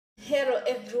Hello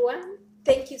everyone,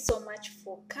 thank you so much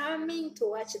for coming to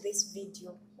watch this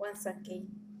video once again.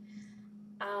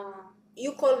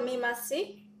 You call me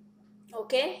Mercy,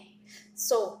 okay?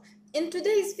 So in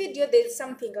today's video there's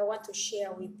something I want to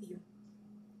share with you.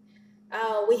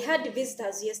 We had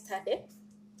visitors yesterday,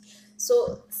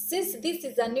 so since this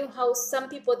is a new house, some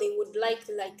people they would like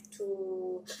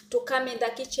to come in the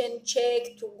kitchen,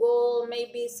 check, to go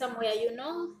maybe somewhere,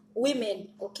 women,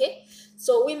 okay?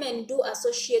 So women do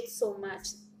associate so much,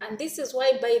 and this is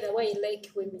why, by the way, I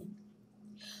like women.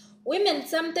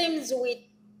 Sometimes we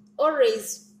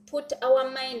always put our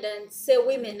mind and say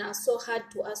women are so hard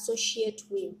to associate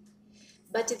with,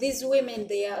 but these women,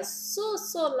 they are so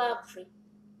lovely,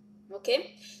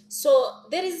 okay? So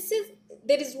there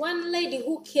is one lady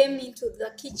who came into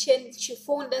the kitchen. She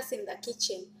found us in the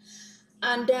kitchen,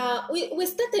 and we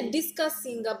started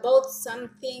discussing about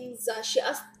some things.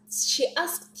 She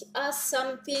asked us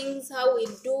some things, how we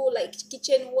do like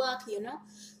kitchen work,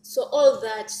 so all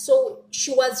that. So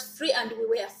she was free and we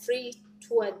were free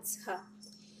towards her.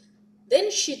 Then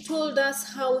she told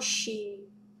us how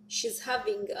she's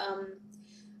having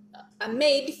a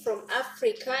maid from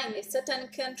Africa in a certain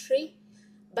country,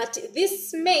 but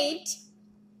this maid,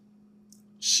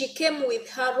 she came with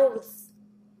her rules.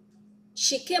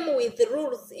 She came with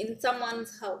rules in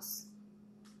someone's house.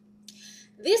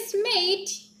 This maid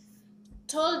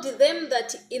told them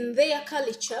that in their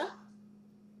culture,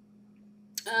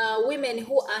 women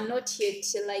who are not yet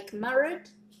like married,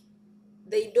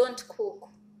 they don't cook.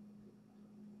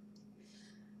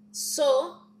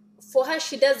 So for her,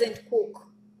 she doesn't cook.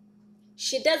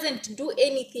 She doesn't do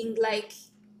anything like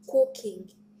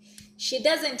cooking. She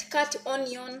doesn't cut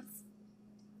onions.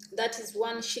 That is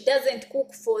one. She doesn't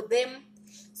cook for them.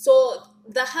 So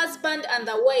the husband and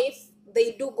the wife,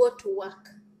 they do go to work.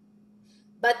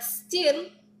 But still,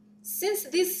 since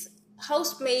this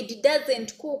housemaid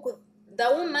doesn't cook, the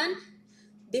woman,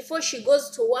 before she goes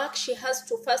to work, she has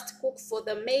to first cook for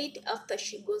the maid after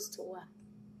she goes to work.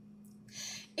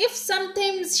 If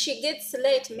sometimes she gets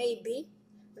late, maybe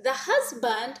the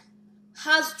husband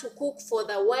has to cook for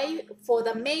the wife, for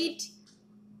the maid.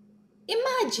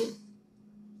 Imagine,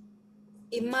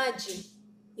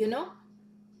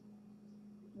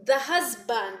 the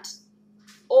husband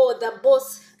or the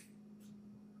boss,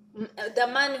 the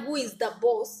man who is the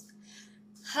boss,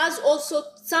 has also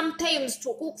sometimes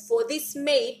to cook for this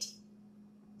maid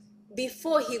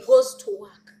before he goes to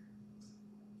work.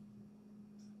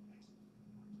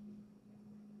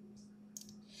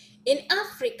 In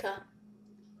Africa,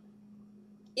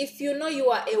 if you know you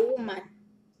are a woman,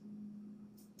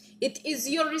 it is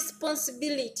your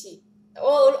responsibility.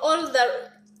 All the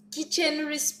kitchen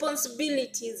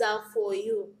responsibilities are for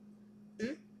you.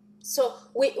 So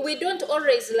we don't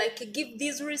always like give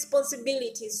these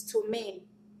responsibilities to men.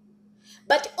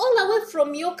 But all away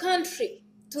from your country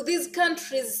to these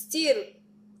countries, still,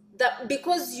 that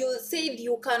because you said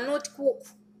you cannot cook,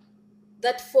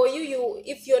 that for you,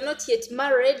 if you're not yet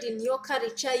married in your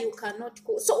culture, you cannot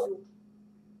cook. So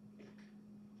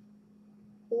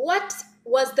what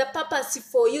was the purpose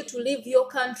for you to leave your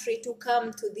country to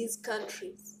come to these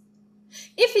countries?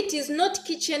 If it is not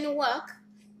kitchen work,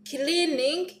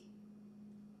 cleaning,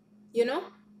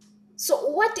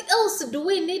 so what else do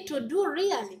we need to do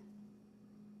really?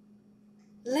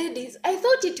 Ladies, I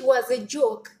thought it was a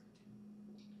joke.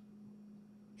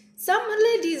 Some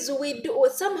ladies,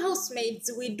 some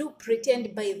housemaids, we do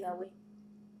pretend, by the way.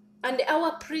 And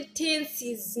our pretense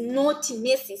is not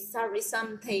necessary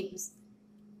sometimes.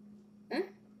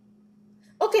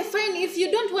 Okay, fine, if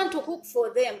you don't want to cook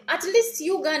for them, at least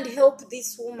you go and help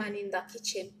this woman in the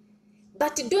kitchen.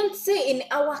 But don't say in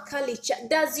our culture.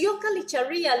 Does your culture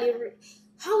really,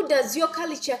 how does your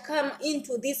culture come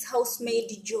into this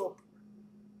housemaid job?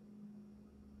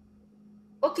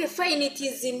 Okay, fine, it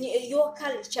is in your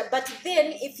culture, but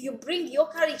then if you bring your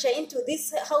culture into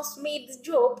this housemaid's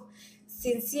job,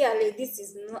 sincerely, this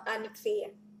is not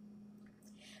unfair.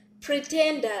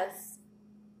 Pretenders,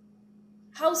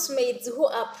 housemaids who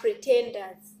are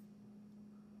pretenders.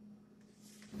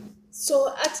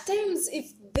 So at times,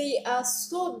 if they are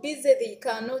so busy,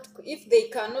 if they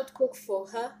cannot cook for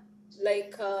her,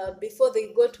 like before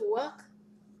they go to work,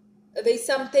 they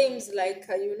sometimes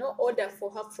order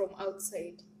for her from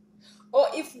outside. Or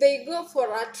if they go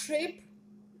for a trip,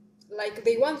 like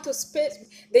they want to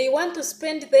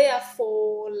spend there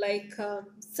for like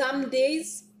some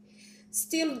days,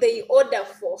 still they order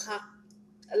for her.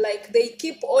 Like they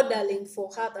keep ordering for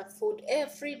her the food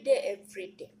every day.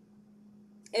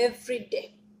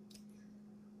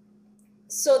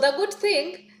 So the good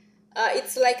thing,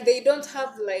 it's like they don't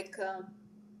have like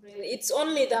it's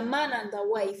only the man and the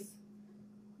wife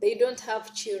they don't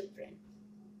have children.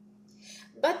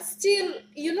 But still,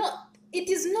 it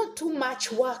is not too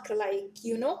much work, like,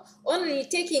 only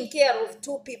taking care of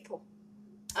 2 people.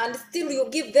 And still you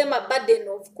give them a burden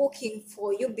of cooking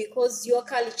for you because your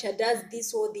culture does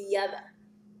this or the other.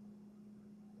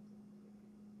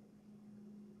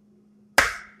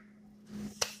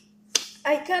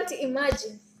 I can't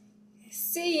imagine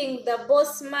seeing the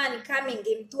boss man coming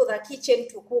into the kitchen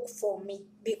to cook for me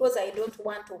because I don't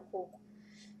want to cook.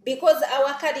 Because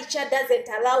our culture doesn't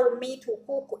allow me to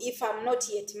cook if I'm not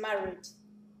yet married.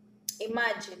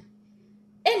 Imagine.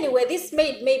 Anyway, this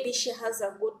maid, maybe she has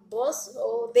a good boss,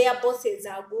 or their bosses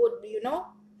are good,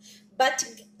 But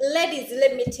ladies,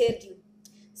 let me tell you,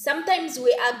 sometimes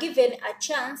we are given a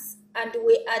chance and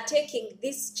we are taking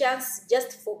this chance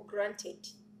just for granted.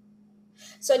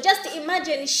 So just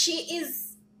imagine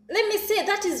let me say,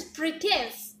 that is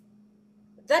pretense.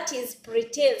 That is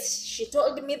pretense. She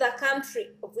told me the country,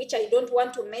 of which I don't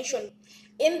want to mention.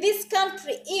 In this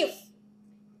country, if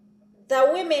the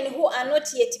women who are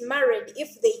not yet married,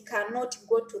 if they cannot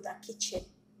go to the kitchen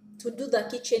to do the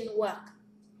kitchen work.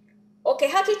 Okay,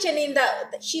 her kitchen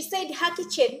she said her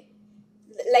kitchen,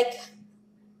 like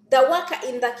the worker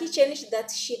in the kitchen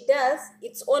that she does,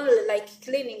 it's only like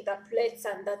cleaning the plates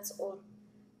and that's all.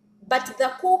 But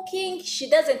the cooking, she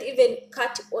doesn't even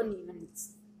cut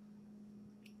onions.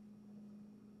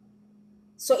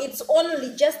 So it's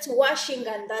only just washing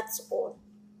and that's all.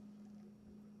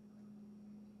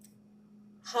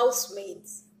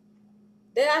 Housemaids.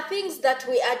 There are things that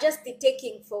we are just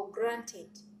taking for granted.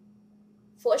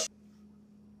 For sure.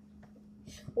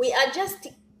 We are just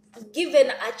given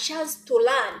a chance to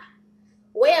learn,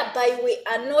 whereby we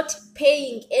are not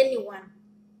paying anyone.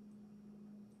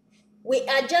 We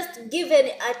are just given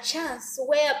a chance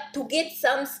to get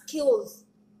some skills.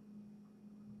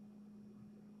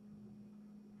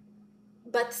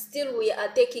 But still we are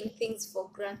taking things for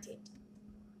granted.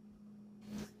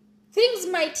 Things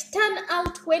might turn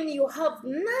out when you have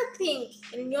nothing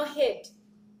in your head.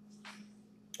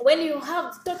 When you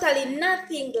have totally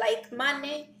nothing, like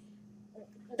money.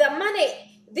 The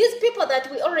money, these people that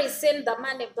we always send the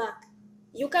money back,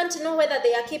 you can't know whether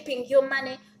they are keeping your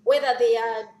money, whether they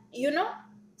are,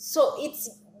 So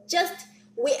it's just,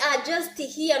 we are just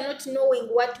here not knowing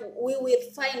what we will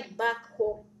find back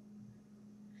home.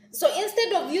 So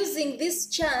instead of using this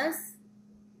chance,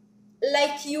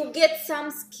 like you get some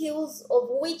skills of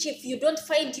which if you don't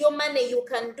find your money, you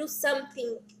can do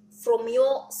something from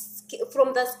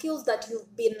the skills that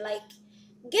you've been like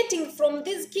getting from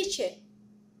this kitchen.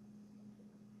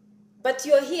 But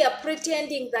you're here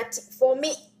pretending that for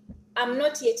me, I'm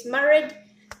not yet married.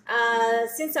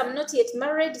 Since I'm not yet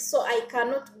married, so I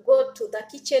cannot go to the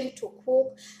kitchen to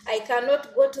cook. I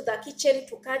cannot go to the kitchen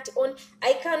to cut on.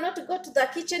 I cannot go to the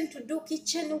kitchen to do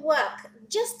kitchen work.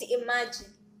 Just imagine.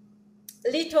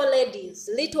 Little ladies,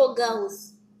 little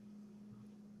girls,